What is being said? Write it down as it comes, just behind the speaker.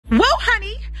Well,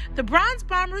 honey, the Bronze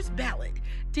Bomber's ballad,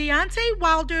 Deontay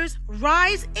Wilder's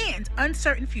rise and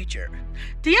uncertain future.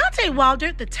 Deontay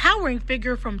Wilder, the towering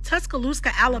figure from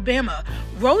Tuscaloosa, Alabama,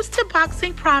 rose to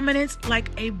boxing prominence like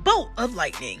a bolt of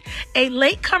lightning. A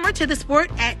latecomer to the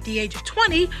sport at the age of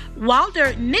 20,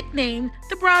 Wilder nicknamed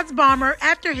the Bronze Bomber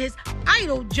after his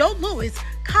idol Joe Louis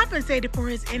compensated for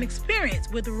his inexperience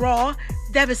with raw,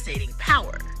 devastating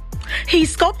power. He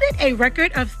sculpted a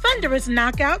record of thunderous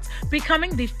knockouts,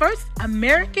 becoming the first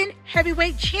American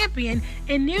heavyweight champion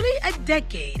in nearly a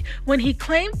decade when he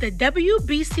claimed the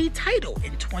WBC title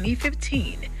in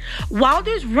 2015.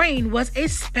 Wilder's reign was a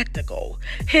spectacle.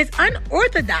 His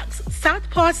unorthodox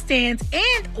southpaw stance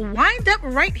and wind-up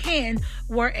right hand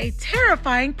were a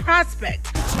terrifying prospect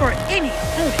for any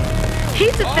opponent. He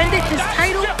defended his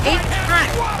title 8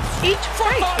 times, each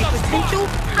fight a potential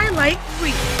highlight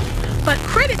reel. But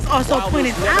critics also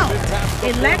pointed out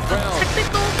a lack of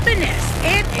technical finesse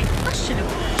and a questionable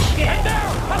chin.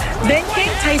 Then came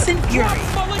Tyson Fury,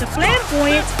 the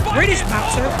flamboyant British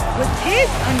boxer with his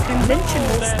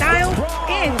unconventional style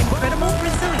and incredible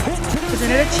resilience,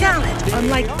 presented a challenge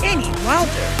unlike any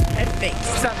Wilder had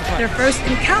faced. Their first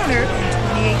encounter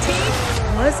in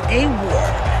 2018 was a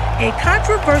war. A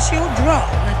controversial draw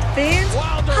left fans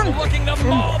hungry for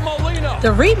more. The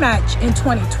rematch in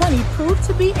 2020 proved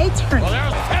to be a turning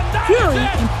point. Fury,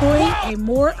 employing a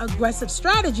more aggressive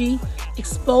strategy,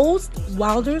 exposed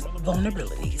Wilder's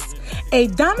vulnerabilities. A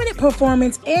dominant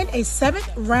performance and a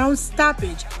 7th-round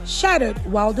stoppage shattered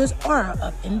Wilder's aura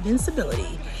of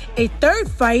invincibility. A third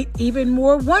fight, even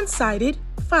more one-sided,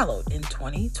 followed in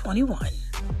 2021.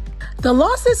 The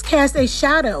losses cast a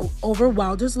shadow over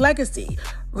Wilder's legacy.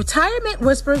 Retirement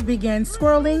whispers began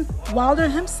swirling. Wilder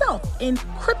himself, in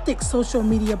cryptic social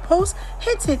media posts,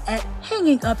 hinted at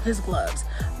hanging up his gloves.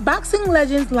 Boxing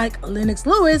legends like Lennox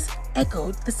Lewis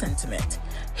echoed the sentiment.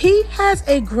 He has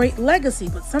a great legacy,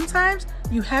 but sometimes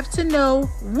you have to know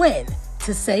when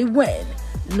to say when,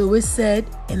 Lewis said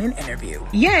in an interview.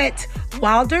 Yet,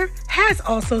 Wilder has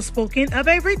also spoken of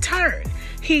a return.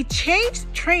 He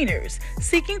changed trainers,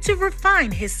 seeking to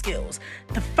refine his skills.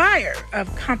 The fire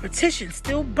of competition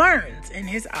still burns in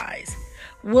his eyes.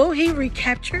 Will he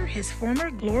recapture his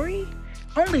former glory?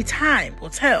 Only time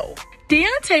will tell.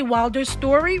 Deontay Wilder's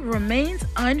story remains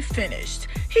unfinished.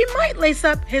 He might lace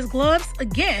up his gloves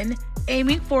again,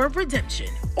 aiming for redemption.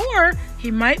 Or he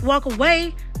might walk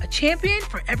away a champion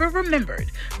forever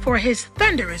remembered for his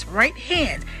thunderous right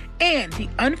hand and the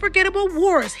unforgettable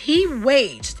wars he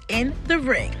waged in the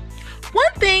ring.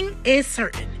 One thing is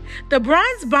certain, the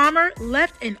Bronze Bomber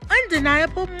left an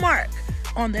undeniable mark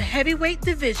on the heavyweight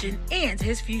division, and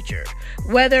his future,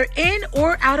 whether in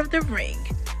or out of the ring,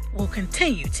 will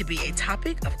continue to be a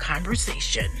topic of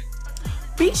conversation.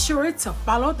 Be sure to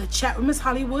follow the Chat with Miss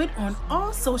Hollywood on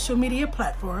all social media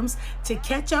platforms to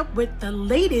catch up with the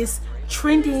latest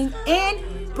trending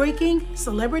and breaking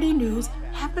celebrity news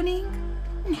happening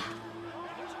now.